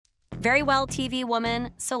Very well, TV woman,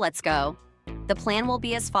 so let's go. The plan will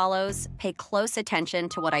be as follows. Pay close attention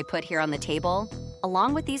to what I put here on the table,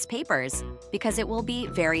 along with these papers, because it will be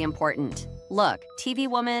very important. Look, TV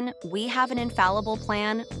woman, we have an infallible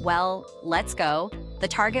plan. Well, let's go. The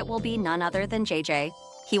target will be none other than JJ.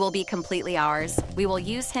 He will be completely ours. We will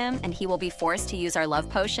use him, and he will be forced to use our love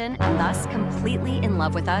potion, and thus completely in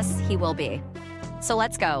love with us he will be. So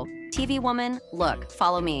let's go. TV woman, look,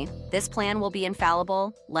 follow me. This plan will be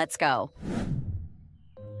infallible. Let's go.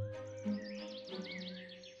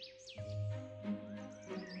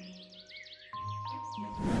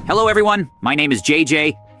 Hello everyone, my name is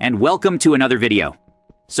JJ, and welcome to another video.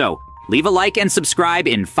 So, leave a like and subscribe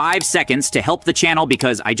in 5 seconds to help the channel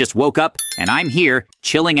because I just woke up and I'm here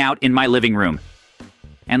chilling out in my living room.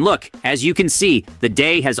 And look, as you can see, the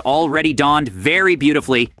day has already dawned very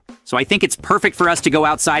beautifully, so I think it's perfect for us to go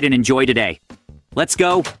outside and enjoy today. Let's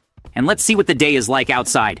go, and let's see what the day is like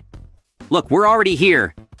outside. Look, we're already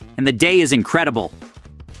here, and the day is incredible.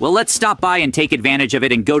 Well, let's stop by and take advantage of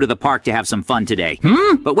it and go to the park to have some fun today.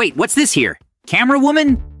 But wait, what's this here? Camera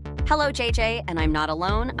woman? Hello, JJ, and I'm not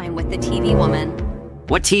alone. I'm with the TV woman.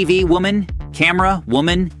 What TV woman? Camera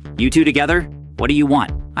woman? You two together? What do you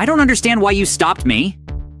want? I don't understand why you stopped me.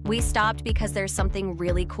 We stopped because there's something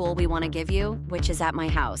really cool we want to give you, which is at my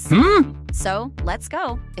house. So, let's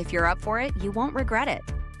go. If you're up for it, you won't regret it.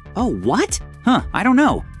 Oh, what? Huh, I don't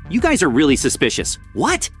know. You guys are really suspicious.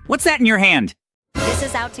 What? What's that in your hand? This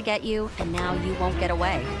is out to get you, and now you won't get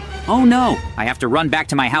away. Oh no! I have to run back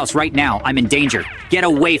to my house right now. I'm in danger. Get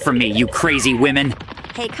away from me, you crazy women!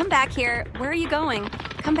 Hey, come back here. Where are you going?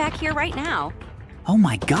 Come back here right now. Oh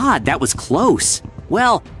my god, that was close.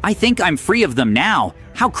 Well, I think I'm free of them now.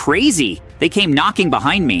 How crazy! They came knocking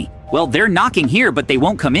behind me. Well, they're knocking here, but they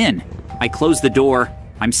won't come in. I closed the door.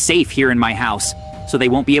 I'm safe here in my house, so they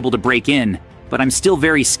won't be able to break in. But I'm still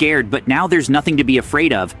very scared, but now there's nothing to be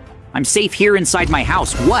afraid of. I'm safe here inside my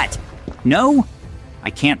house. What? No? I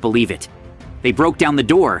can't believe it. They broke down the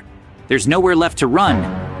door. There's nowhere left to run.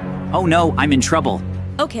 Oh no, I'm in trouble.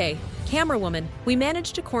 Okay, camera woman, we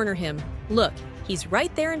managed to corner him. Look, he's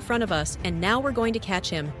right there in front of us, and now we're going to catch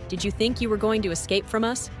him. Did you think you were going to escape from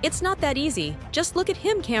us? It's not that easy. Just look at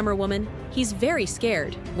him, camera woman. He's very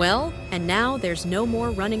scared. Well, and now there's no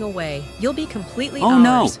more running away. You'll be completely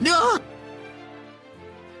ours. No!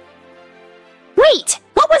 Wait!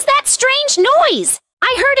 What was that strange noise?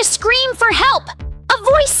 I heard a scream for help! A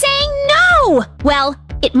voice saying no! Well,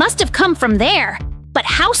 it must have come from there. But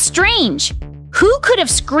how strange! Who could have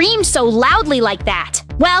screamed so loudly like that?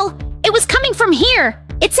 Well, it was coming from here.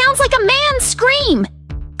 It sounds like a man's scream.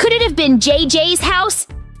 Could it have been JJ's house?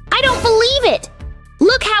 I don't believe it!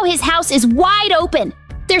 Look how his house is wide open.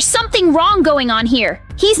 There's something wrong going on here.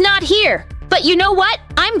 He's not here. But you know what?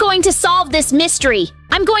 I'm going to solve this mystery.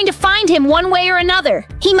 I'm going to find him one way or another.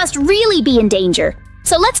 He must really be in danger.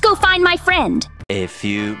 So let's go find my friend. A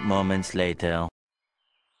few moments later.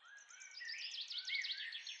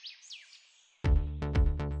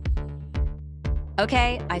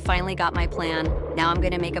 Okay, I finally got my plan. Now I'm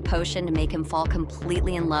gonna make a potion to make him fall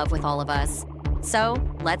completely in love with all of us. So,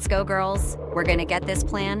 let's go, girls. We're gonna get this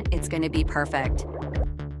plan. It's gonna be perfect.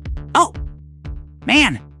 Oh!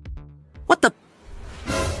 Man! What the...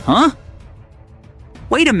 Huh?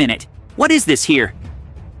 Wait a minute. What is this here?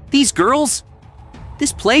 These girls?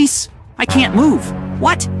 This place? I can't move.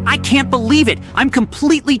 What? I can't believe it. I'm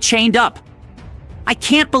completely chained up. I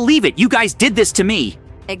can't believe it. You guys did this to me.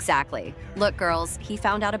 Exactly. Look, girls, he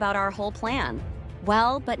found out about our whole plan.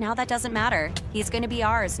 Well, but now that doesn't matter. He's gonna be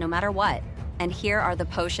ours no matter what. And here are the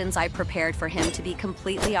potions I prepared for him to be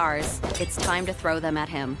completely ours. It's time to throw them at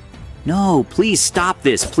him. No, please stop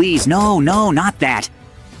this, please. No, not that.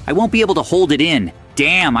 I won't be able to hold it in.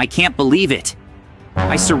 Damn, I can't believe it.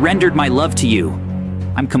 I surrendered my love to you.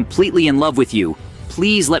 I'm completely in love with you.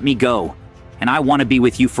 Please let me go. And I want to be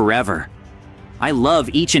with you forever. I love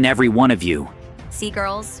each and every one of you. See,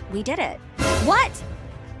 girls, we did it. What?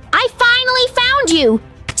 I finally found you!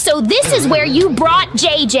 So this is where you brought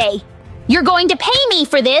JJ. You're going to pay me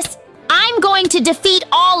for this. I'm going to defeat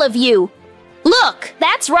all of you. Look,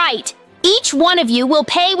 that's right. Each one of you will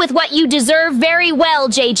pay with what you deserve very well,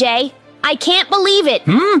 JJ. I can't believe it.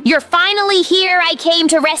 You're finally here. I came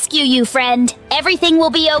to rescue you, friend. Everything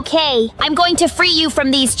will be okay. I'm going to free you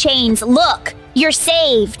from these chains. Look, you're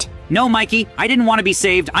saved. No, Mikey, I didn't want to be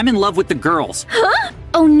saved. I'm in love with the girls. Huh?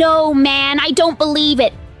 Oh no, man, I don't believe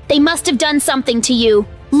it. They must have done something to you.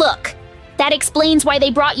 Look, that explains why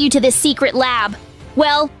they brought you to this secret lab.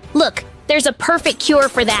 Well, look, there's a perfect cure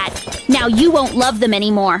for that. Now you won't love them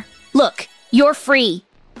anymore. Look, you're free.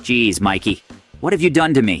 Jeez, Mikey, what have you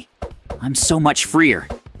done to me? I'm so much freer.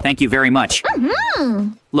 Thank you very much.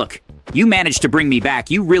 Look, you managed to bring me back.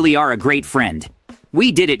 You really are a great friend.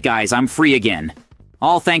 We did it, guys. I'm free again.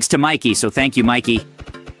 All thanks to Mikey, so thank you, Mikey.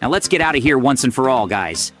 Now let's get out of here once and for all,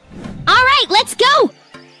 guys. All right, let's go!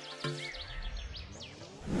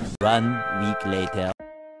 1 week later.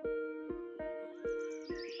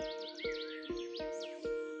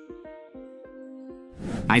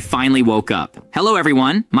 I finally woke up. Hello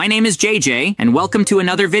everyone, my name is JJ, and welcome to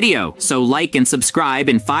another video. So like and subscribe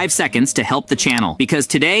in 5 seconds to help the channel, because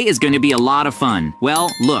today is going to be a lot of fun. Well,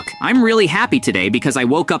 look, I'm really happy today because I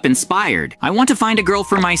woke up inspired. I want to find a girl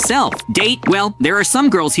for myself. Date? Well, there are some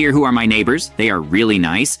girls here who are my neighbors. They are really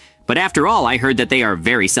nice. But after all, I heard that they are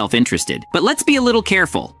very self-interested. But let's be a little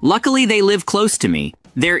careful. Luckily, they live close to me.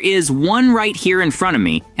 There is one right here in front of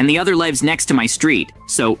me, and the other lives next to my street.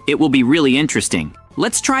 So it will be really interesting.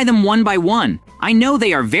 Let's try them one by one. I know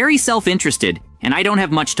they are very self-interested, and I don't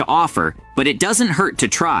have much to offer, but it doesn't hurt to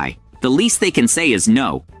try. The least they can say is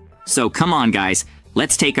no. So come on, guys.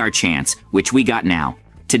 Let's take our chance, which we got now.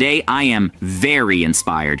 Today, I am very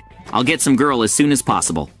inspired. I'll get some girl as soon as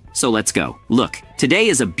possible. So let's go. Look, today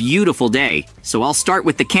is a beautiful day, so I'll start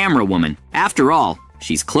with the camera woman. After all,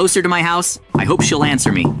 she's closer to my house. I hope she'll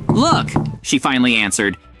answer me. Look, she finally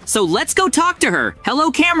answered. So let's go talk to her.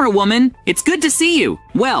 Hello, camera woman. It's good to see you.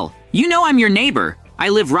 Well, you know I'm your neighbor. I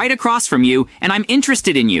live right across from you, and I'm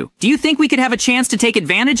interested in you. Do you think we could have a chance to take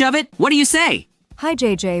advantage of it? What do you say? Hi,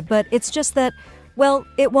 JJ, but it's just that, well,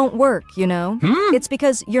 it won't work, you know? It's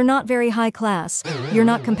because you're not very high class. You're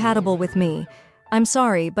not compatible with me. I'm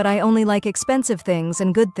sorry, but I only like expensive things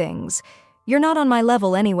and good things. You're not on my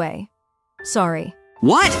level anyway. Sorry.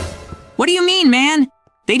 What? What do you mean, man?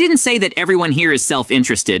 They didn't say that everyone here is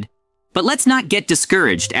self-interested. But let's not get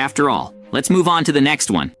discouraged after all. Let's move on to the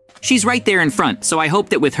next one. She's right there in front, so I hope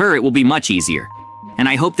that with her it will be much easier. And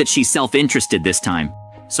I hope that she's self-interested this time.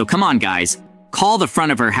 So come on, guys. Call the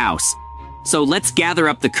front of her house. So let's gather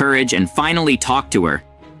up the courage and finally talk to her.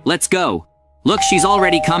 Let's go. Look, she's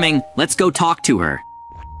already coming. Let's go talk to her.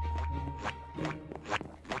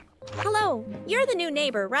 Hello, you're the new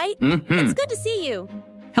neighbor, right? Mm-hmm. It's good to see you.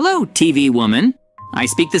 Hello, TV woman. I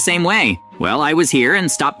speak the same way. Well, I was here and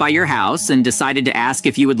stopped by your house and decided to ask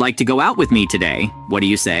if you would like to go out with me today. What do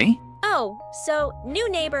you say? Oh, so, new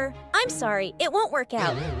neighbor, I'm sorry, it won't work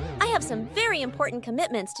out. I have some very important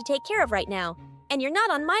commitments to take care of right now, and you're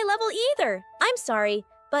not on my level either. I'm sorry,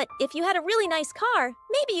 but if you had a really nice car,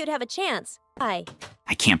 maybe you'd have a chance. Bye.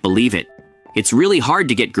 I can't believe it. It's really hard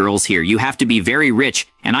to get girls here. You have to be very rich,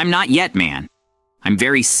 and I'm not yet, man. I'm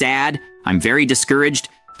very sad, I'm very discouraged,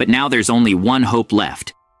 but now there's only one hope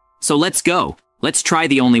left. So let's go. Let's try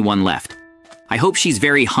the only one left. I hope she's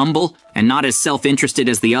very humble and not as self-interested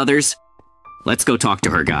as the others. Let's go talk to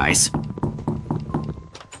her, guys.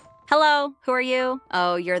 Hello, who are you?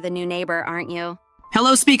 Oh, you're the new neighbor, aren't you?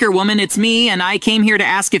 Hello, speaker woman, it's me, and I came here to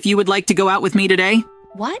ask if you would like to go out with me today.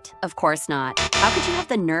 What? Of course not. How could you have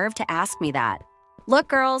the nerve to ask me that? Look,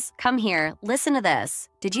 girls, come here. Listen to this.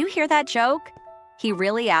 Did you hear that joke? He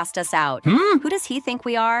really asked us out. Who does he think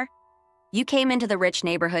we are? You came into the rich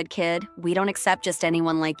neighborhood, kid. We don't accept just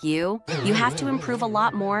anyone like you. You have to improve a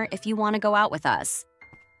lot more if you want to go out with us.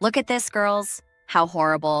 Look at this, girls. How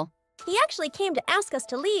horrible. He actually came to ask us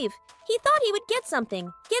to leave. He thought he would get something.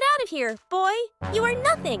 Get out of here, boy. You are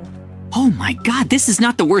nothing. Oh my God, this is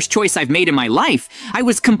not the worst choice I've made in my life. I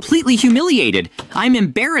was completely humiliated. I'm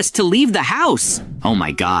embarrassed to leave the house. Oh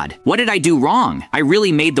my God, what did I do wrong? I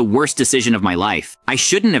really made the worst decision of my life. I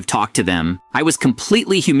shouldn't have talked to them. I was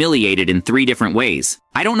completely humiliated in 3 different ways.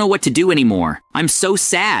 I don't know what to do anymore. I'm so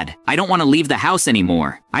sad. I don't want to leave the house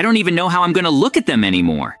anymore. I don't even know how I'm going to look at them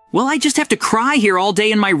anymore. Well, I just have to cry here all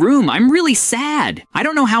day in my room. I'm really sad. I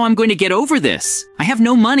don't know how I'm going to get over this. I have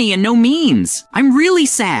no money and no means. I'm really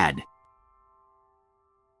sad.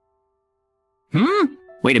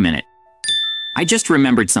 Wait a minute. I just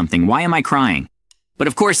remembered something. Why am I crying? But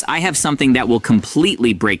of course, I have something that will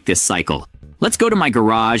completely break this cycle. Let's go to my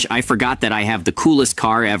garage. I forgot that I have the coolest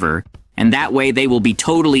car ever. And that way they will be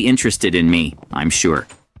totally interested in me, I'm sure.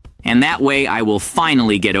 And that way I will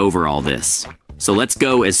finally get over all this. So let's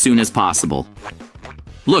go as soon as possible.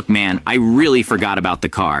 Look, man, I really forgot about the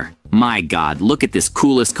car. My God, look at this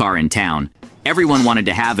coolest car in town. Everyone wanted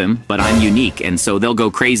to have him, but I'm unique, and so they'll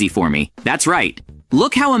go crazy for me. That's right.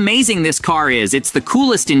 Look how amazing this car is. It's the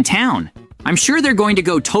coolest in town. I'm sure they're going to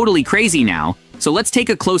go totally crazy now, so let's take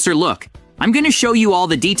a closer look. I'm going to show you all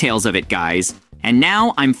the details of it, guys. And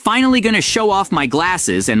now I'm finally gonna show off my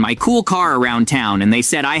glasses and my cool car around town, and they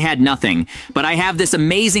said I had nothing. But I have this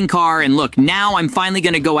amazing car, and look, now I'm finally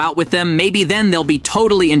gonna go out with them. Maybe then they'll be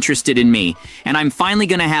totally interested in me. And I'm finally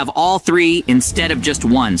gonna have all three instead of just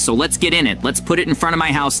one. So let's get in it. Let's put it in front of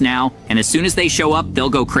my house now, and as soon as they show up, they'll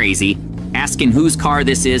go crazy, asking whose car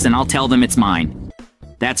this is, and I'll tell them it's mine.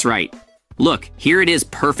 That's right. Look, here it is,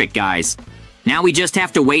 perfect, guys. Now we just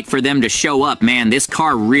have to wait for them to show up. Man, this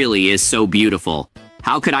car really is so beautiful.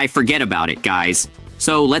 How could I forget about it, guys?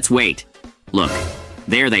 So let's wait. Look,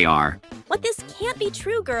 there they are. What this can't be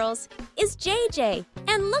true, girls, is JJ.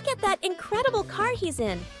 And look at that incredible car he's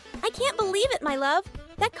in. I can't believe it, my love.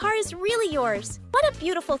 That car is really yours. What a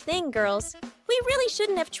beautiful thing, girls. We really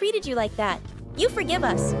shouldn't have treated you like that. You forgive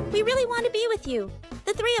us. We really want to be with you.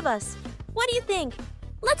 The three of us. What do you think?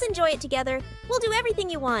 Let's enjoy it together. We'll do everything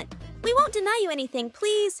you want. We won't deny you anything,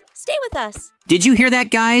 please. Stay with us. Did you hear that,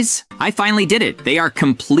 guys? I finally did it. They are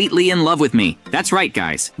completely in love with me. That's right,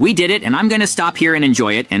 guys. We did it, and I'm gonna stop here and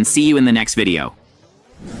enjoy it, and see you in the next video.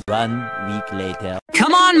 1 week later.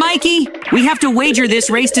 Come on, Mikey! We have to wager this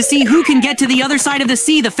race to see who can get to the other side of the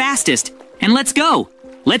sea the fastest. And let's go.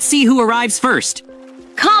 Let's see who arrives first.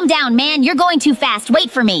 Calm down, man. You're going too fast. Wait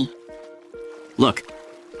for me. Look,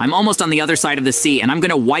 I'm almost on the other side of the sea, and I'm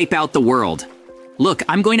gonna wipe out the world. Look,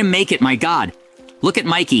 I'm going to make it, my God. Look at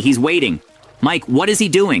Mikey, he's waiting. Mike, what is he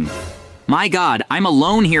doing? My God, I'm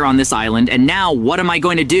alone here on this island, and now what am I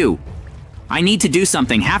going to do? I need to do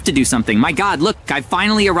something, have to do something. My God, look, I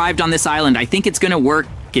finally arrived on this island. I think it's gonna work.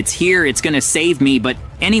 It's here, it's gonna save me, but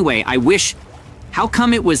anyway, I wish... How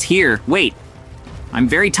come it was here? Wait. I'm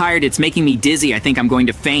very tired, it's making me dizzy. I think I'm going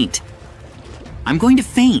to faint. I'm going to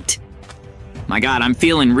faint. My God, I'm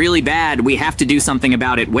feeling really bad. We have to do something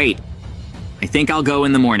about it. Wait. I think I'll go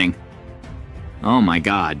in the morning. Oh my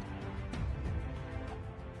God.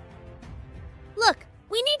 Look,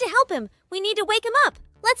 we need to help him. We need to wake him up.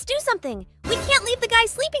 Let's do something. We can't leave the guy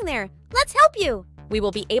sleeping there. Let's help you. We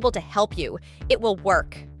will be able to help you. It will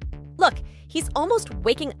work. Look, he's almost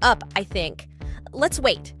waking up, I think. Let's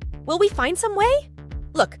wait. Will we find some way?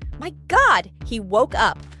 Look, my God, he woke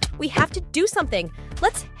up. We have to do something.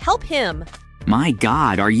 Let's help him. My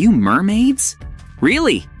God, are you mermaids?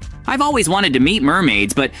 Really? I've always wanted to meet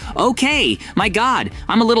mermaids, but okay, my God,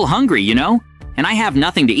 I'm a little hungry, you know? And I have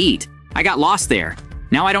nothing to eat. I got lost there.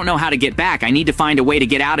 Now I don't know how to get back. I need to find a way to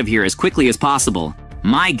get out of here as quickly as possible.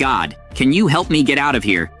 My God, can you help me get out of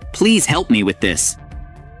here? Please help me with this.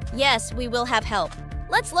 Yes, we will have help.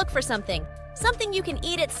 Let's look for something. Something you can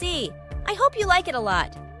eat at sea. I hope you like it a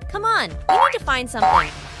lot. Come on, we need to find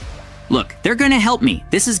something. Look, they're gonna help me.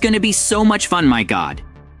 This is gonna be so much fun, my God.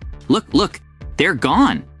 Look, they're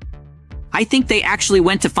gone. I think they actually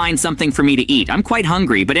went to find something for me to eat. I'm quite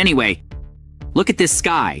hungry, but anyway, look at this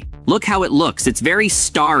sky. Look how it looks. It's very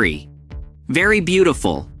starry. Very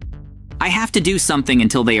beautiful. I have to do something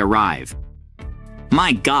until they arrive.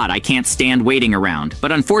 My God, I can't stand waiting around,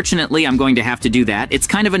 but unfortunately I'm going to have to do that. It's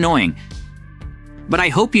kind of annoying. But I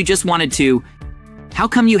hope you just wanted to... How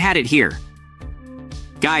come you had it here?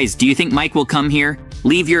 Guys, do you think Mike will come here?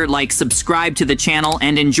 Leave your like, subscribe to the channel,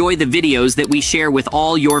 and enjoy the videos that we share with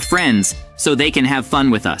all your friends so they can have fun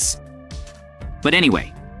with us. But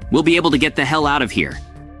anyway, we'll be able to get the hell out of here.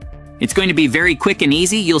 It's going to be very quick and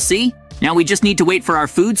easy, you'll see. Now we just need to wait for our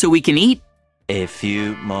food so we can eat. A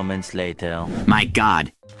few moments later. My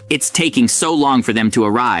God, it's taking so long for them to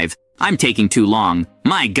arrive. I'm taking too long.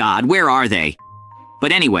 My God, where are they?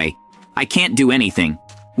 But anyway, I can't do anything.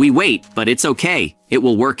 We wait, but it's okay. It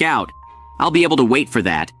will work out. I'll be able to wait for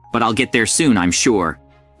that, but I'll get there soon, I'm sure.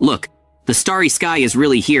 Look, the starry sky is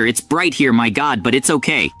really here. It's bright here, my God, but it's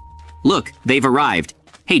okay. Look, they've arrived.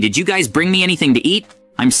 Hey, did you guys bring me anything to eat?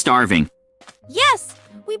 I'm starving. Yes,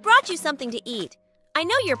 we brought you something to eat. I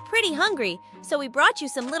know you're pretty hungry, so we brought you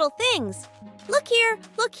some little things. Look here,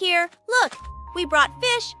 look here, look. We brought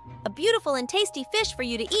fish, a beautiful and tasty fish for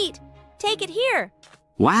you to eat. Take it here.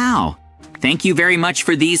 Wow. Thank you very much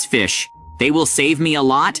for these fish. They will save me a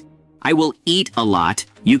lot. I will eat a lot,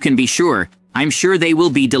 you can be sure. I'm sure they will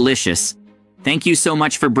be delicious. Thank you so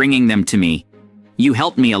much for bringing them to me. You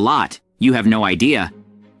helped me a lot, you have no idea.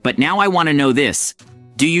 But now I want to know this.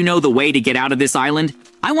 Do you know the way to get out of this island?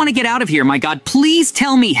 I want to get out of here, my God, please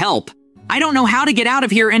tell me help. I don't know how to get out of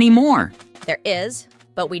here anymore. There is,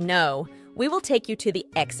 but we know. We will take you to the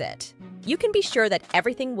exit. You can be sure that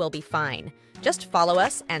everything will be fine. Just follow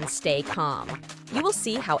us and stay calm. You will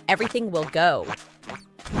see how everything will go.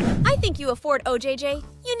 I think you afford OJJ.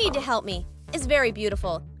 You need to help me. It's very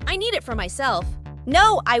beautiful. I need it for myself.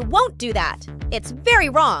 No, I won't do that. It's very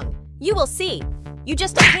wrong. You will see. You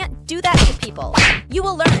just can't do that to people. You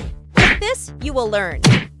will learn. this, you will learn.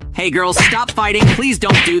 Hey girls, stop fighting. Please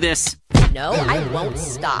don't do this. No, I won't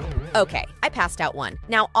stop. Okay, I passed out one.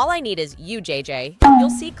 Now all I need is you, JJ. You'll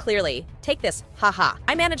see clearly. Take this, haha.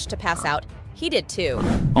 I managed to pass out. He did too.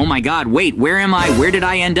 Oh my god, wait, where am I? Where did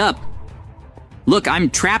I end up? Look, I'm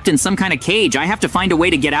trapped in some kind of cage. I have to find a way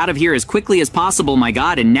to get out of here as quickly as possible, my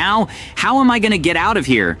god. And now, how am I gonna get out of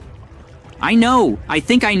here? I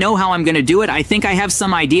think I know how I'm gonna do it. I think I have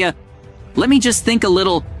some idea. Let me just think a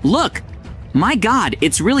little. Look, my god,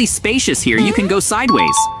 it's really spacious here. You can go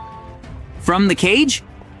sideways. From the cage?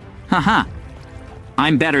 Haha.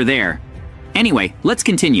 I'm better there. Anyway, let's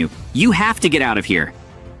continue. You have to get out of here.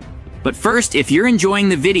 But first, if you're enjoying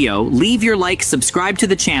the video, leave your like, subscribe to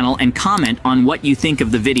the channel, and comment on what you think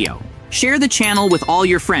of the video. Share the channel with all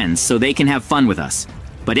your friends so they can have fun with us.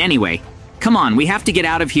 But anyway, come on, we have to get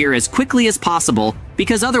out of here as quickly as possible,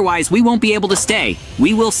 because otherwise we won't be able to stay.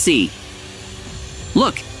 We will see.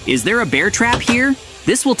 Look, is there a bear trap here?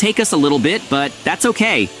 This will take us a little bit, but that's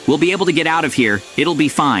okay. We'll be able to get out of here. It'll be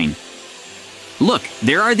fine. Look,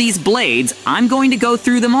 there are these blades. I'm going to go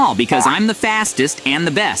through them all because I'm the fastest and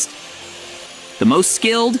the best. The most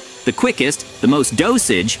skilled, the quickest, the most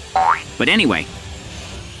dosage. But anyway,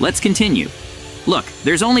 let's continue. Look,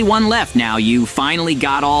 there's only one left now. You finally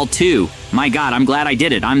got all two. My god, I'm glad I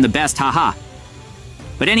did it. I'm the best, haha.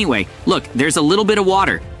 But anyway, look, there's a little bit of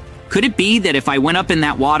water. Could it be that if I went up in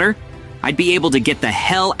that water, I'd be able to get the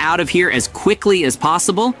hell out of here as quickly as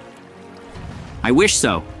possible? I wish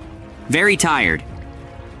so. Very tired.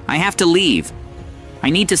 I have to leave. I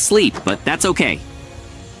need to sleep, but that's okay.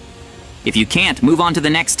 If you can't, move on to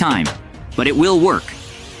the next time. But it will work.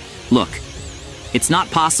 Look, it's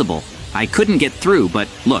not possible. I couldn't get through, but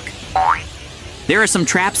look. There are some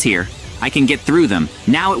traps here. I can get through them.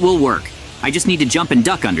 Now it will work. I just need to jump and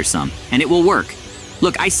duck under some, and it will work.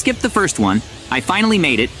 Look, I skipped the first one. I finally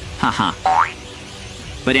made it. Haha.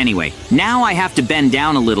 But anyway, now I have to bend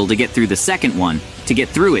down a little to get through the second one, to get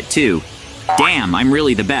through it too. Damn, I'm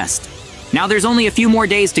really the best. Now there's only a few more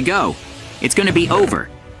days to go. It's gonna be over.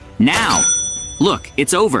 Now! Look,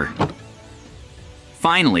 it's over.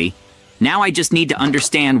 Finally, now I just need to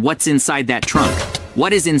understand what's inside that trunk.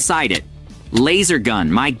 What is inside it? Laser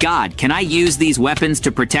gun, my god, can I use these weapons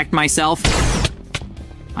to protect myself?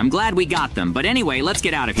 I'm glad we got them, but anyway, let's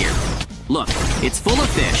get out of here. Look, it's full of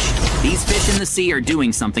fish. These fish in the sea are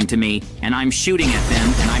doing something to me, and I'm shooting at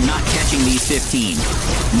them, and I'm not catching these 15.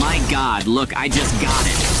 My god, look, I just got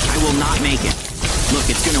it. I will not make it. Look,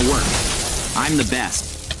 it's gonna work. I'm the best.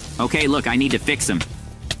 Okay, look, I need to fix them.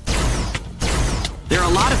 There are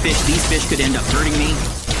a lot of fish. These fish could end up hurting me,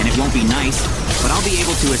 and it won't be nice, but I'll be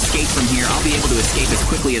able to escape from here. I'll be able to escape as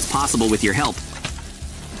quickly as possible with your help.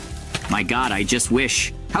 My god, I just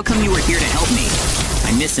wish. How come you were here to help me?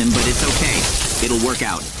 I miss him, but it's okay. It'll work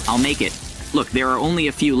out. I'll make it. Look, there are only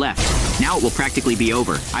a few left. Now it will practically be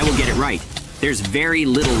over. I will get it right. There's very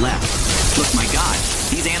little left. Look, my god,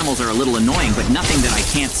 these animals are a little annoying, but nothing that I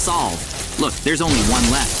can't solve. Look, there's only one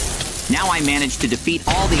left. Now I managed to defeat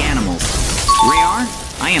all the animals.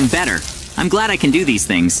 Rayar, I am better. I'm glad I can do these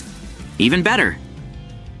things. Even better.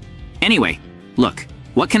 Anyway, look,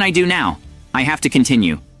 what can I do now? I have to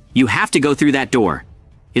continue. You have to go through that door.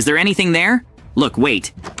 Is there anything there? Look,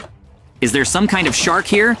 wait. Is there some kind of shark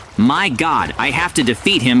here? My god, I have to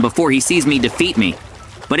defeat him before he sees me defeat me.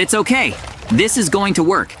 But it's okay. This is going to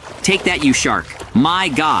work. Take that, you shark. My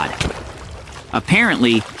god.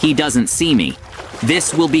 Apparently, he doesn't see me.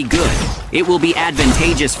 This will be good. It will be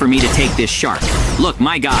advantageous for me to take this shark. Look,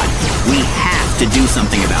 my god, we have to do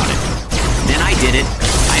something about it. Then I did it.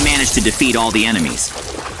 I managed to defeat all the enemies.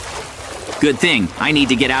 Good thing. I need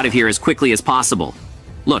to get out of here as quickly as possible.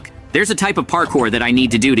 Look, there's a type of parkour that I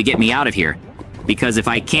need to do to get me out of here. Because if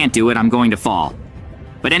I can't do it, I'm going to fall.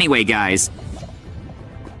 But anyway, guys,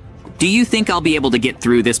 do you think I'll be able to get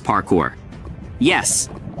through this parkour? Yes.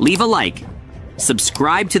 Leave a like,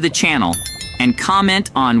 subscribe to the channel, and comment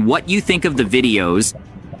on what you think of the videos.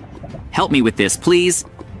 Help me with this, please.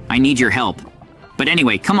 I need your help. But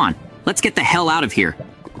anyway, come on. Let's get the hell out of here.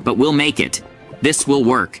 But we'll make it. This will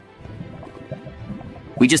work.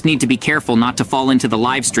 We just need to be careful not to fall into the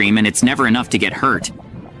live stream, and it's never enough to get hurt.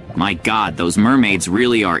 My god, those mermaids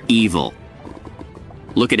really are evil.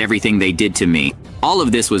 Look at everything they did to me. All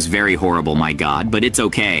of this was very horrible, my god, but it's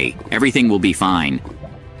okay. Everything will be fine.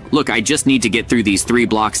 Look, I just need to get through these 3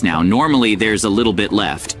 blocks now. Normally, there's a little bit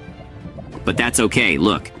left. But that's okay,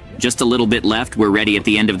 look. Just a little bit left. We're ready at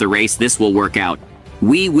the end of the race. This will work out.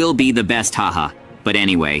 We will be the best, haha. But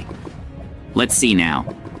anyway, let's see now.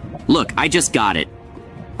 Look, I just got it.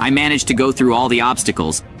 I managed to go through all the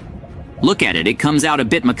obstacles. Look at it, it comes out a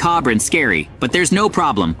bit macabre and scary, but there's no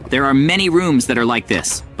problem. There are many rooms that are like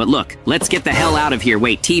this. But look, let's get the hell out of here.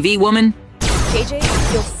 Wait, TV woman?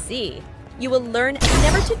 JJ, you'll see. You will learn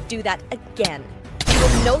never to do that again. You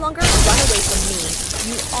will no longer run away from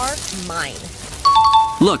me. You are mine.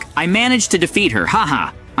 Look, I managed to defeat her.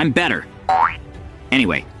 Haha, I'm better.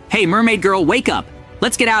 Anyway, hey, mermaid girl, wake up.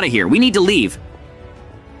 Let's get out of here. We need to leave.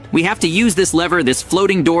 We have to use this lever, this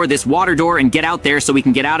floating door, this water door, and get out there so we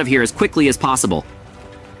can get out of here as quickly as possible.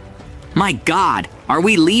 My God, are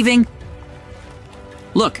we leaving?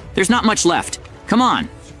 Look, there's not much left. Come on.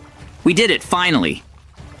 We did it, finally.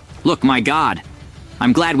 Look, my God.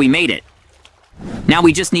 I'm glad we made it. Now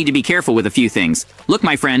we just need to be careful with a few things. Look,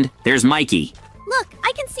 my friend, there's Mikey. Look,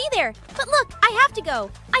 I can see there. But look, I have to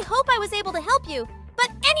go. I hope I was able to help you. But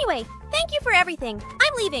anyway, thank you for everything.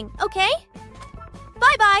 I'm leaving, okay?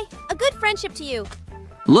 Bye-bye. A good friendship to you.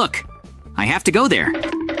 Look, I have to go there.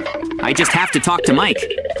 I just have to talk to Mike.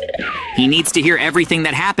 He needs to hear everything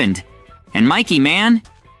that happened. And Mikey, man,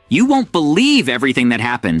 you won't believe everything that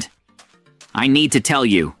happened. I need to tell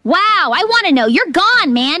you. Wow, I want to know. You're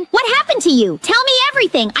gone, man. What happened to you? Tell me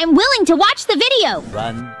everything. I'm willing to watch the video.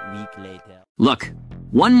 1 week later. Look,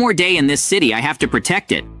 one more day in this city, I have to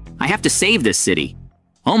protect it. I have to save this city.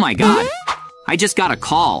 Oh my God, I just got a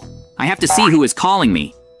call. I have to see who is calling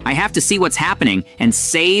me. I have to see what's happening and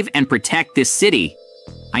save and protect this city.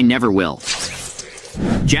 I never will.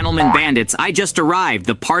 Gentlemen bandits, I just arrived.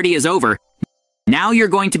 The party is over. Now you're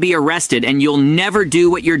going to be arrested and you'll never do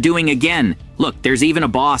what you're doing again. Look, there's even a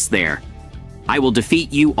boss there. I will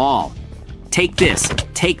defeat you all. Take this.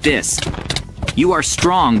 Take this. You are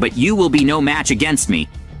strong, but you will be no match against me.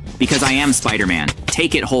 Because I am Spider-Man.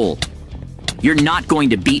 Take it whole. You're not going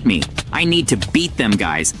to beat me. I need to beat them,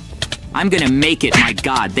 guys. I'm gonna make it, my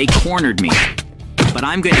God, they cornered me. But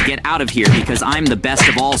I'm gonna get out of here because I'm the best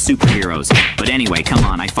of all superheroes. But anyway, come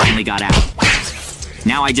on, I finally got out.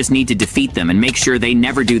 Now I just need to defeat them and make sure they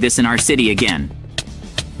never do this in our city again.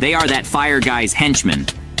 They are that fire guy's henchmen.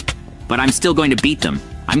 But I'm still going to beat them.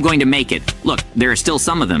 I'm going to make it. Look, there are still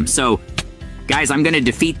some of them, so... Guys, I'm gonna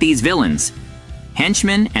defeat these villains.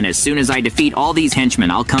 Henchmen, and as soon as I defeat all these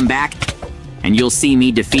henchmen, I'll come back and you'll see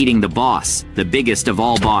me defeating the boss, the biggest of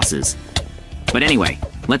all bosses. But anyway,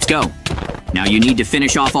 let's go. Now you need to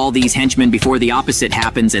finish off all these henchmen before the opposite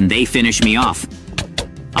happens and they finish me off.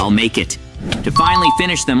 I'll make it. To finally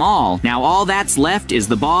finish them all, now all that's left is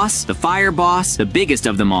the boss, the fire boss, the biggest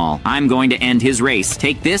of them all. I'm going to end his race.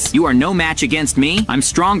 Take this. You are no match against me. I'm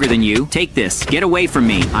stronger than you. Take this. Get away from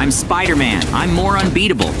me. I'm Spider-Man. I'm more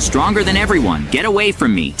unbeatable. Stronger than everyone. Get away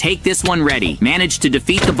from me. Take this one ready. Manage to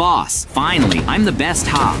defeat the boss. Finally, I'm the best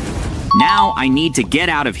hop. Now I need to get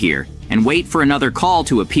out of here and wait for another call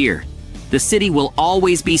to appear. The city will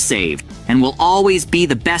always be saved and will always be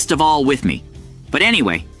the best of all with me. But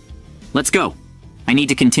anyway, let's go. I need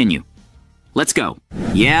to continue. Let's go.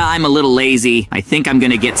 Yeah, I'm a little lazy. I think I'm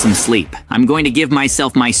gonna get some sleep. I'm going to give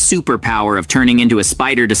myself my superpower of turning into a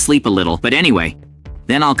spider to sleep a little. But anyway,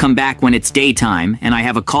 then I'll come back when it's daytime and I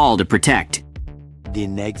have a call to protect. The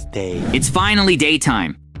next day. It's finally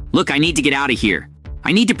daytime. Look, I need to get out of here.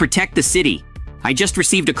 I need to protect the city. I just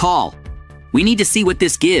received a call. We need to see what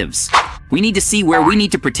this gives. We need to see where we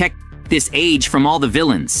need to protect this age from all the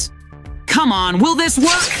villains. Come on, will this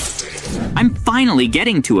work? I'm finally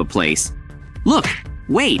getting to a place. Look,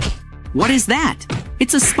 wait, what is that?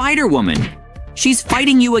 It's a Spider-Woman. She's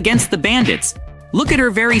fighting you against the bandits. Look at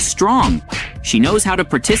her, very strong. She knows how to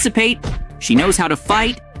participate. She knows how to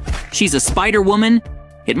fight. She's a Spider-Woman.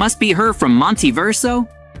 It must be her from Montiverso.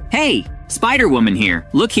 Hey, Spider-Woman here.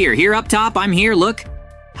 Look here up top, I'm here, look.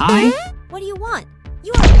 Hi. What do you want?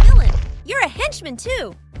 You are a villain. You're a henchman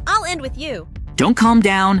too. I'll end with you. Don't calm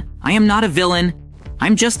down. I am not a villain.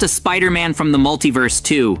 I'm just a Spider-Man from the multiverse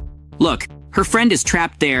too. Look, her friend is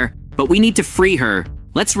trapped there, but we need to free her.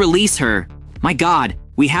 Let's release her. My God,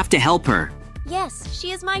 we have to help her. Yes,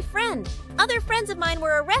 she is my friend. Other friends of mine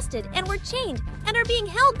were arrested and were chained and are being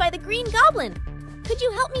held by the Green Goblin. Could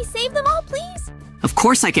you help me save them all, please? Of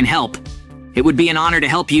course I can help. It would be an honor to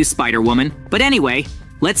help you, Spider-Woman. But anyway,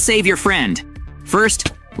 let's save your friend.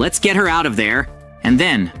 First, let's get her out of there. And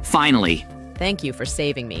then, finally. Thank you for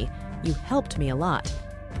saving me. You helped me a lot.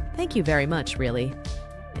 Thank you very much, really.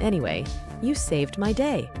 Anyway, you saved my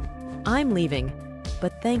day. I'm leaving,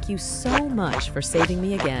 but thank you so much for saving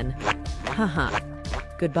me again. Haha.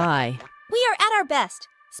 Goodbye. We are at our best.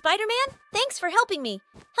 Spider-Man, thanks for helping me.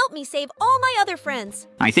 Help me save all my other friends.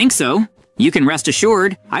 I think so. You can rest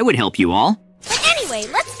assured, I would help you all. But anyway,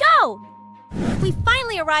 let's go! We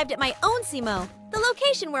finally arrived at my own Simo, the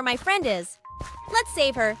location where my friend is. Let's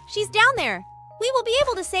save her. She's down there. We will be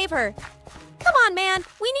able to save her. Come on, man.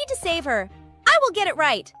 We need to save her. I will get it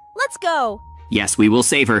right. Let's go. Yes, we will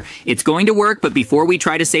save her. It's going to work, but before we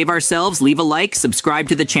try to save ourselves, leave a like, subscribe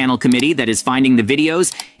to the channel committee that is finding the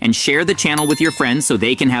videos, and share the channel with your friends so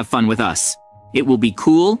they can have fun with us. It will be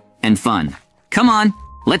cool and fun. Come on,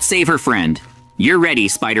 let's save her friend. You're ready,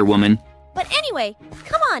 Spider-Woman. But anyway,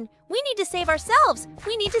 come on. We need to save ourselves.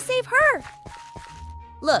 We need to save her.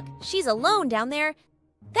 Look, she's alone down there.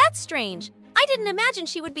 That's strange. I didn't imagine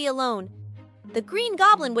she would be alone. The Green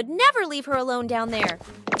Goblin would never leave her alone down there.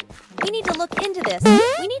 We need to look into this.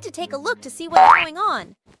 We need to take a look to see what's going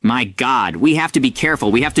on. My God, we have to be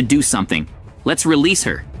careful. We have to do something. Let's release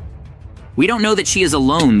her. We don't know that she is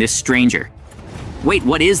alone, this stranger. Wait,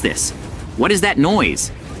 what is this? What is that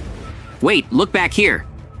noise? Wait, look back here.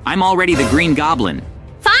 I'm already the Green Goblin.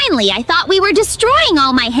 Finally, I thought we were destroying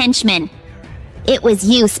all my henchmen. It was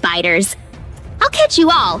you, spiders. I'll catch you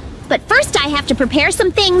all, but first I have to prepare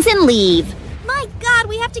some things and leave. My God,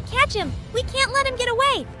 we have to catch him. We can't let him get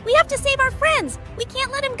away. We have to save our friends. We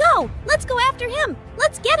can't let him go. Let's go after him.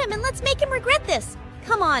 Let's get him and let's make him regret this.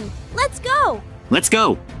 Come on, let's go. Let's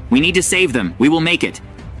go. We need to save them. We will make it.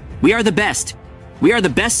 We are the best. We are the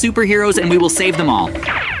best superheroes and we will save them all.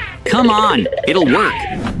 Come on, it'll work.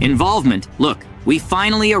 Involvement. Look, we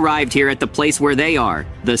finally arrived here at the place where they are,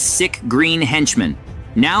 the sick green henchmen.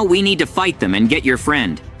 Now we need to fight them and get your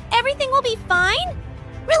friend. Everything will be fine?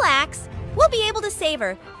 Relax. We'll be able to save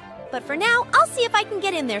her. But for now, I'll see if I can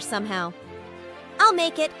get in there somehow. I'll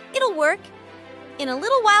make it. It'll work. In a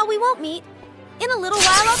little while, we won't meet. In a little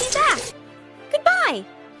while, I'll be back. Goodbye.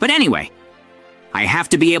 But anyway, I have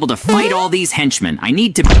to be able to fight all these henchmen. I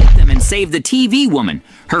need to beat them and save the TV woman,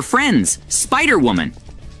 her friends, Spider-Woman.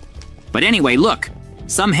 But anyway, look.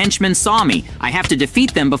 Some henchmen saw me. I have to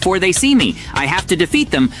defeat them before they see me. I have to defeat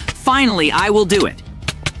them. Finally, I will do it.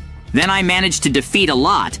 Then I managed to defeat a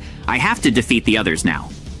lot. I have to defeat the others now.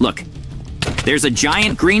 Look, there's a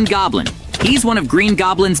giant green goblin. He's one of Green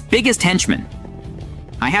Goblin's biggest henchmen.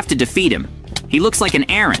 I have to defeat him. He looks like an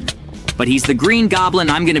Aaron, but he's the Green Goblin.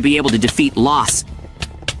 I'm going to be able to defeat Loss.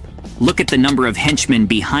 Look at the number of henchmen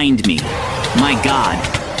behind me. My God,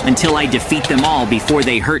 until I defeat them all before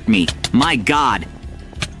they hurt me. My God,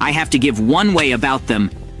 I have to give one way about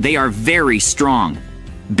them. They are very strong.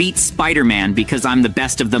 Beat Spider-Man because I'm the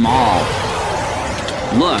best of them all.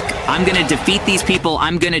 Look, I'm gonna defeat these people,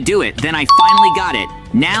 I'm gonna do it. Then I finally got it.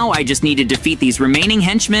 Now I just need to defeat these remaining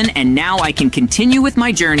henchmen, and now I can continue with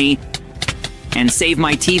my journey and save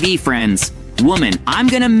my TV friends. Woman, I'm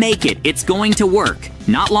gonna make it. It's going to work.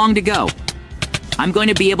 Not long to go. I'm going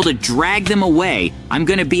to be able to drag them away. I'm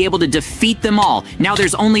going to be able to defeat them all. Now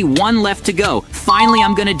there's only one left to go. Finally,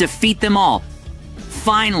 I'm going to defeat them all.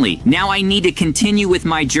 Finally, now I need to continue with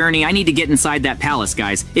my journey. I need to get inside that palace,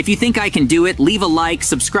 guys. If you think I can do it, leave a like,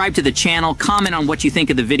 subscribe to the channel, comment on what you think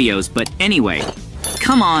of the videos. But anyway,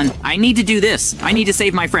 come on, I need to do this. I need to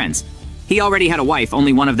save my friends. He already had a wife,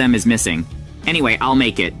 only one of them is missing. Anyway, I'll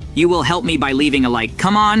make it. You will help me by leaving a like.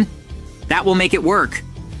 Come on, that will make it work.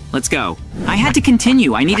 Let's go. I had to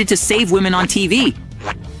continue. I needed to save women on TV.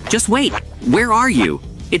 Just wait, where are you?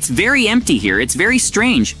 It's very empty here. It's very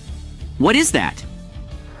strange. What is that?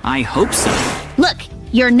 I hope so. Look,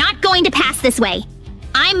 you're not going to pass this way.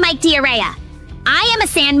 I'm Mike Diarrhea. I am a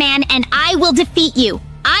Sandman and I will defeat you.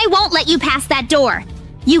 I won't let you pass that door.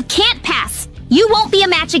 You can't pass. You won't be a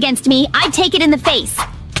match against me. I take it in the face.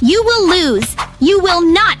 You will lose. You will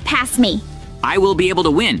not pass me. I will be able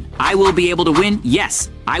to win. I will be able to win. Yes,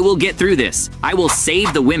 I will get through this. I will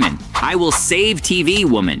save the women. I will save TV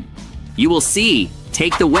Woman. You will see.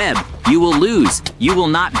 Take the web. You will lose. You will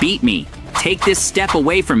not beat me. Take this step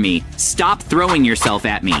away from me. Stop throwing yourself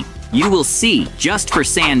at me. You will see. Just for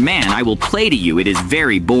Sandman, I will play to you. It is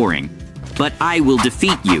very boring. But I will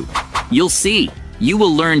defeat you. You'll see. You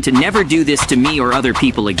will learn to never do this to me or other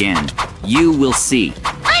people again. You will see.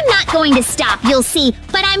 I'm not going to stop, you'll see,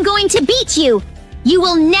 but I'm going to beat you. You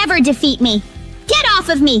will never defeat me. Get off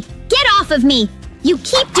of me. Get off of me. You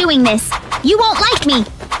keep doing this. You won't like me.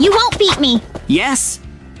 You won't beat me. Yes,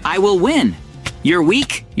 I will win. You're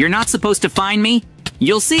weak. You're not supposed to find me.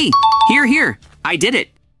 You'll see. Here. I did it.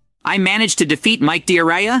 I managed to defeat Mike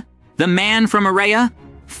Diarrhea, the man from Araya.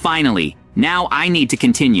 Finally, now I need to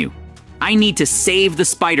continue. I need to save the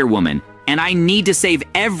Spider-Woman, and I need to save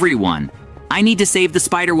everyone. I need to save the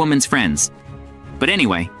Spider-Woman's friends. But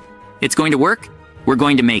anyway, it's going to work. We're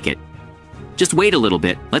going to make it. Just wait a little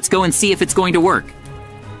bit. Let's go and see if it's going to work.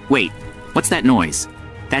 Wait, what's that noise?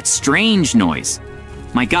 That strange noise.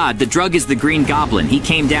 My God, the drug is the Green Goblin. He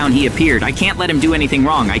came down, he appeared. I can't let him do anything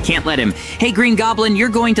wrong. I can't let him. Hey, Green Goblin, you're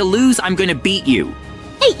going to lose. I'm going to beat you.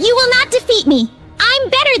 Hey, you will not defeat me. I'm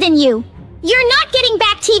better than you. You're not getting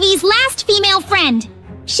back TV's last female friend.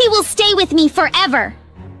 She will stay with me forever.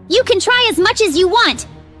 You can try as much as you want,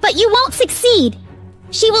 but you won't succeed.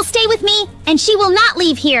 She will stay with me, and she will not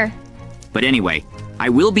leave here. But anyway, I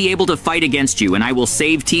will be able to fight against you, and I will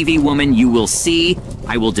save TV Woman. You will see.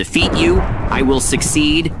 I will defeat you. I will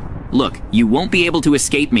succeed. Look, you won't be able to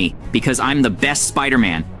escape me, because I'm the best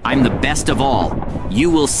Spider-Man. I'm the best of all. You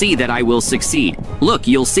will see that I will succeed. Look,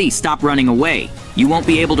 you'll see. Stop running away. You won't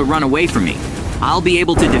be able to run away from me. I'll be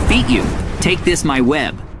able to defeat you. Take this, my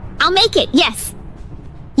web. I'll make it, yes.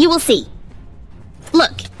 You will see.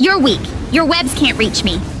 Look, you're weak. Your webs can't reach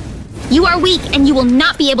me. You are weak, and you will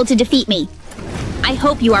not be able to defeat me. I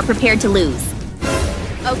hope you are prepared to lose.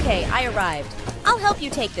 Okay, I arrived. I'll help you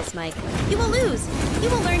take this, Mike. You will lose. You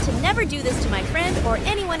will learn to never do this to my friend or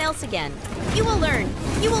anyone else again. You will learn.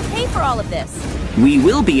 You will pay for all of this. We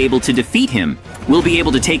will be able to defeat him. We'll be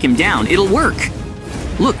able to take him down. It'll work.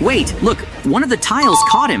 Look, wait, look. One of the tiles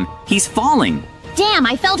caught him. He's falling. Damn,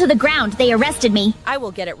 I fell to the ground. They arrested me. I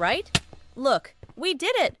will get it right. Look, we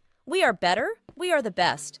did it. We are better. We are the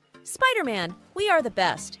best. Spider-Man, we are the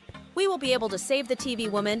best. We will be able to save the TV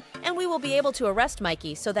Woman, and we will be able to arrest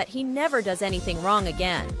Mikey so that he never does anything wrong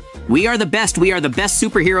again. We are the best. We are the best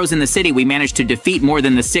superheroes in the city. We managed to defeat more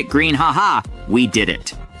than the sick green. Haha. We did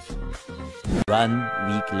it. 1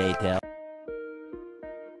 week later.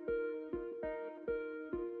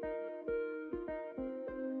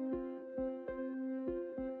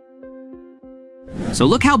 So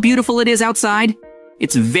look how beautiful it is outside.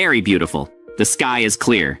 It's very beautiful. The sky is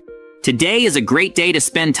clear. Today is a great day to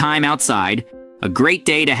spend time outside, a great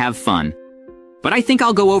day to have fun. But I think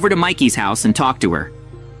I'll go over to Mikey's house and talk to her.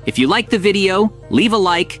 If you like the video, leave a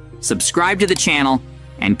like, subscribe to the channel,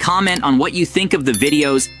 and comment on what you think of the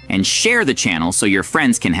videos and share the channel so your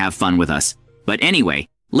friends can have fun with us. But anyway,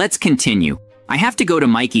 let's continue. I have to go to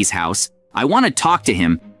Mikey's house. I want to talk to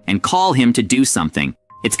him and call him to do something.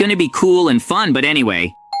 It's going to be cool and fun, but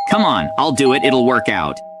anyway, come on, I'll do it. It'll work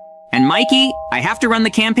out. And Mikey, I have to run the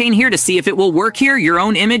campaign here to see if it will work here. Your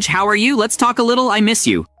own image, how are you? Let's talk a little. I miss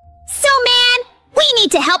you. So, man, we need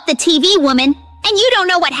to help the TV Woman, and you don't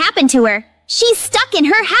know what happened to her. She's stuck in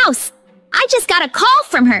her house. I just got a call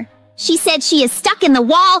from her. She said she is stuck in the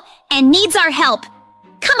wall and needs our help.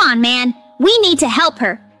 Come on, man. We need to help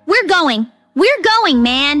her. We're going,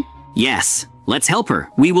 man. Yes, let's help her.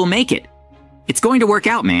 We will make it. It's going to work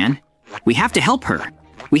out, man. We have to help her.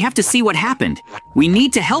 We have to see what happened. We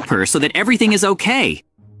need to help her so that everything is okay.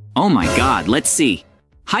 Oh my God, let's see.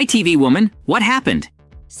 Hi, TV Woman. What happened?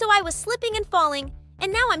 So I was slipping and falling,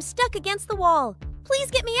 and now I'm stuck against the wall. Please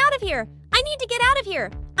get me out of here. I need to get out of here.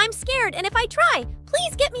 I'm scared, and if I try,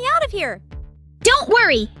 please get me out of here. Don't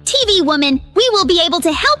worry, TV Woman. We will be able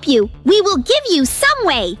to help you. We will give you some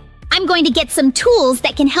way. I'm going to get some tools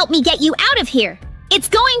that can help me get you out of here. It's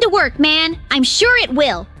going to work, man. I'm sure it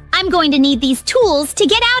will. I'm going to need these tools to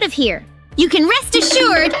get out of here. You can rest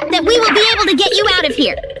assured that we will be able to get you out of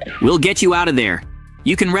here. We'll get you out of there.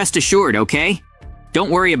 You can rest assured, okay? Don't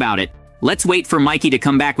worry about it. Let's wait for Mikey to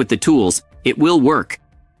come back with the tools. It will work.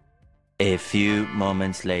 A few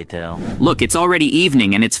moments later. Look, it's already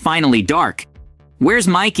evening and it's finally dark. Where's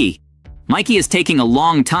Mikey? Mikey is taking a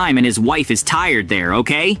long time and his wife is tired there,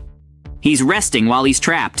 okay? He's resting while he's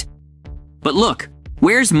trapped. But look,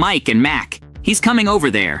 where's Mike and Mac? He's coming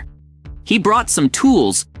over there. He brought some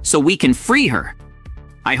tools so we can free her.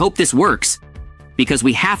 I hope this works, because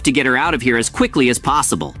we have to get her out of here as quickly as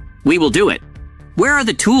possible. We will do it. Where are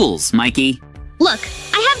the tools, Mikey? Look,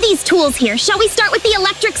 I have these tools here. Shall we start with the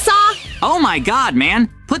electric saw? Oh my God,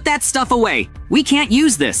 man! Put that stuff away. We can't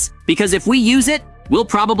use this, because if we use it, we'll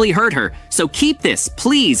probably hurt her. So keep this,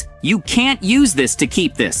 please. You can't use this to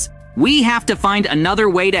keep this. We have to find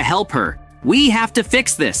another way to help her. We have to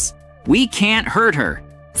fix this. We can't hurt her.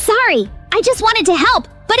 Sorry, I just wanted to help,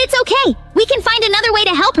 but it's okay. We can find another way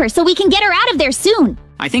to help her so we can get her out of there soon.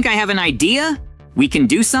 I think I have an idea. We can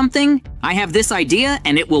do something. I have this idea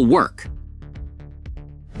and it will work.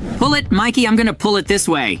 Pull it, Mikey. I'm gonna pull it this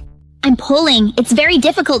way. I'm pulling. It's very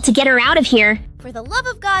difficult to get her out of here. For the love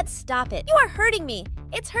of God, stop it. You are hurting me.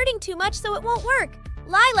 It's hurting too much, so it won't work.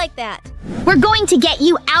 Lie like that. We're going to get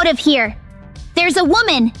you out of here. There's a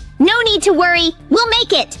woman. No need to worry. We'll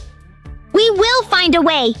make it. We will find a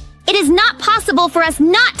way. It is not possible for us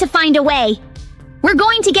not to find a way. We're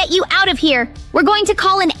going to get you out of here. We're going to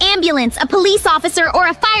call an ambulance, a police officer, or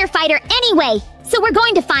a firefighter anyway. So we're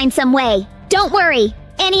going to find some way. Don't worry.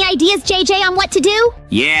 Any ideas, JJ, on what to do?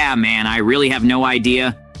 Yeah, man, I really have no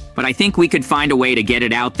idea. But I think we could find a way to get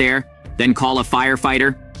it out there, then call a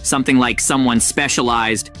firefighter, something like someone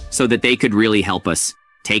specialized, so that they could really help us.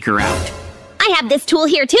 take her out. I have this tool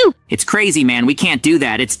here too. It's crazy, man. We can't do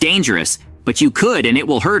that. It's dangerous. But you could, and it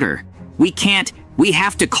will hurt her. We can't. We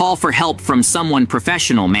have to call for help from someone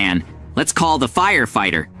professional, man. Let's call the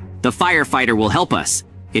firefighter. The firefighter will help us.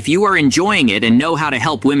 If you are enjoying it and know how to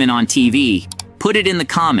help women on TV, put it in the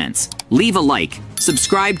comments. Leave a like,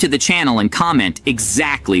 subscribe to the channel, and comment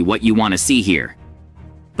exactly what you want to see here.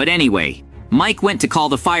 But anyway, Mike went to call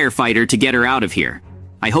the firefighter to get her out of here.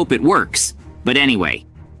 I hope it works. But anyway,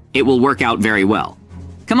 it will work out very well.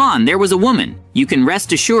 Come on, there was a woman. You can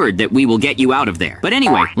rest assured that we will get you out of there. But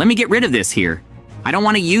anyway, let me get rid of this here. I don't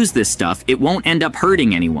want to use this stuff. It won't end up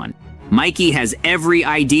hurting anyone. Mikey has every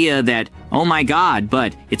idea that, oh my god,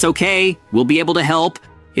 but it's okay. We'll be able to help.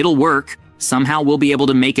 It'll work. Somehow we'll be able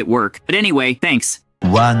to make it work. But anyway, thanks.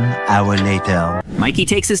 1 hour later. Mikey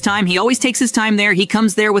takes his time. He always takes his time there. He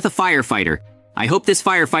comes there with a firefighter. I hope this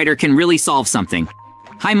firefighter can really solve something.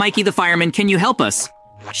 Hi, Mikey the fireman. Can you help us?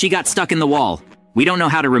 She got stuck in the wall. We don't know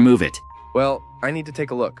how to remove it. Well, I need to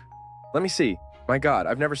take a look. Let me see. My god,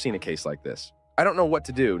 I've never seen a case like this. I don't know what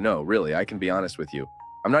to do. No, really, I can be honest with you.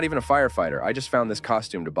 I'm not even a firefighter. I just found this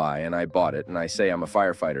costume to buy, and I bought it, and I say I'm a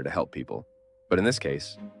firefighter to help people. But in this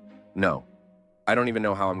case, no. I don't even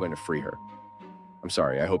know how I'm going to free her. I'm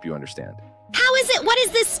sorry, I hope you understand. How is it? What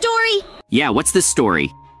is this story? Yeah, what's this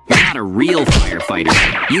story? You're not a real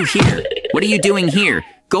firefighter. You here? What are you doing here?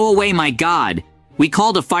 Go away, my god. We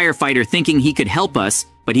called a firefighter thinking he could help us,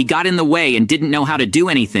 but he got in the way and didn't know how to do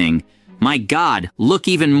anything. My god, look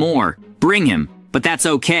even more. Bring him, but that's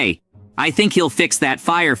okay. I think he'll fix that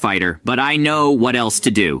firefighter, but I know what else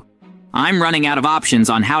to do. I'm running out of options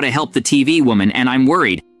on how to help the TV woman, and I'm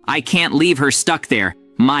worried. I can't leave her stuck there.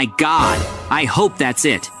 My god, I hope that's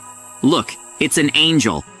it. Look, it's an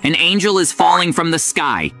angel. An angel is falling from the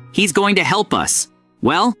sky. He's going to help us.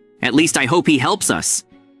 Well, at least I hope he helps us.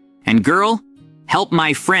 And girl, help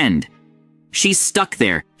my friend. She's stuck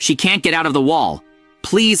there. She can't get out of the wall.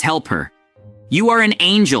 Please help her. You are an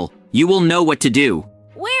angel. You will know what to do.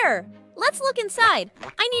 Where? Let's look inside.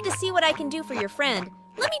 I need to see what I can do for your friend.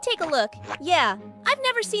 Let me take a look. Yeah, I've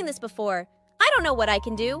never seen this before. I don't know what I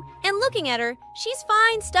can do. And looking at her, she's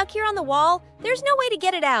fine, stuck here on the wall. There's no way to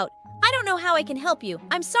get it out. I don't know how I can help you.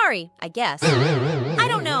 I'm sorry, I guess. I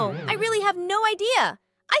don't know. I really have no idea.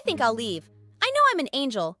 I think I'll leave. I know I'm an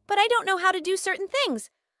angel, but I don't know how to do certain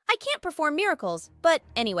things. I can't perform miracles. But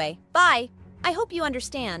anyway, bye. I hope you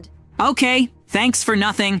understand. Okay, thanks for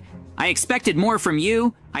nothing. I expected more from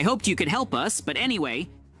you. I hoped you could help us, but anyway,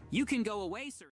 you can go away, sir.